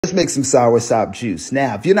Let's make some soursop juice.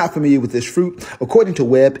 Now, if you're not familiar with this fruit, according to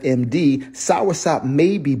WebMD, soursop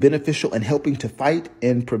may be beneficial in helping to fight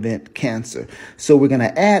and prevent cancer. So we're going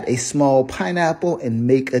to add a small pineapple and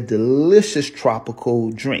make a delicious tropical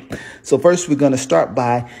drink. So first, we're going to start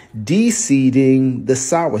by de-seeding the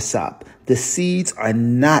soursop. The seeds are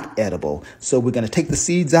not edible. So we're going to take the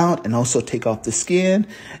seeds out and also take off the skin.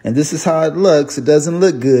 And this is how it looks. It doesn't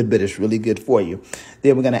look good, but it's really good for you.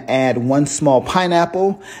 Then we're going to add 1 small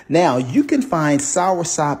pineapple. Now, you can find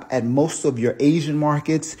soursop at most of your Asian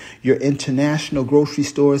markets, your international grocery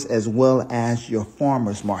stores, as well as your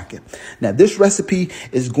farmer's market. Now, this recipe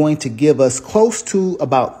is going to give us close to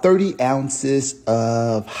about 30 ounces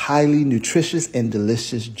of highly nutritious and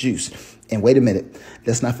delicious juice. And wait a minute,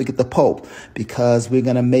 let's not forget the pulp, because we're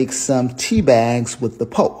going to make some tea bags with the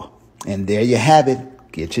pulp. And there you have it.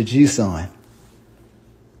 Get your juice on.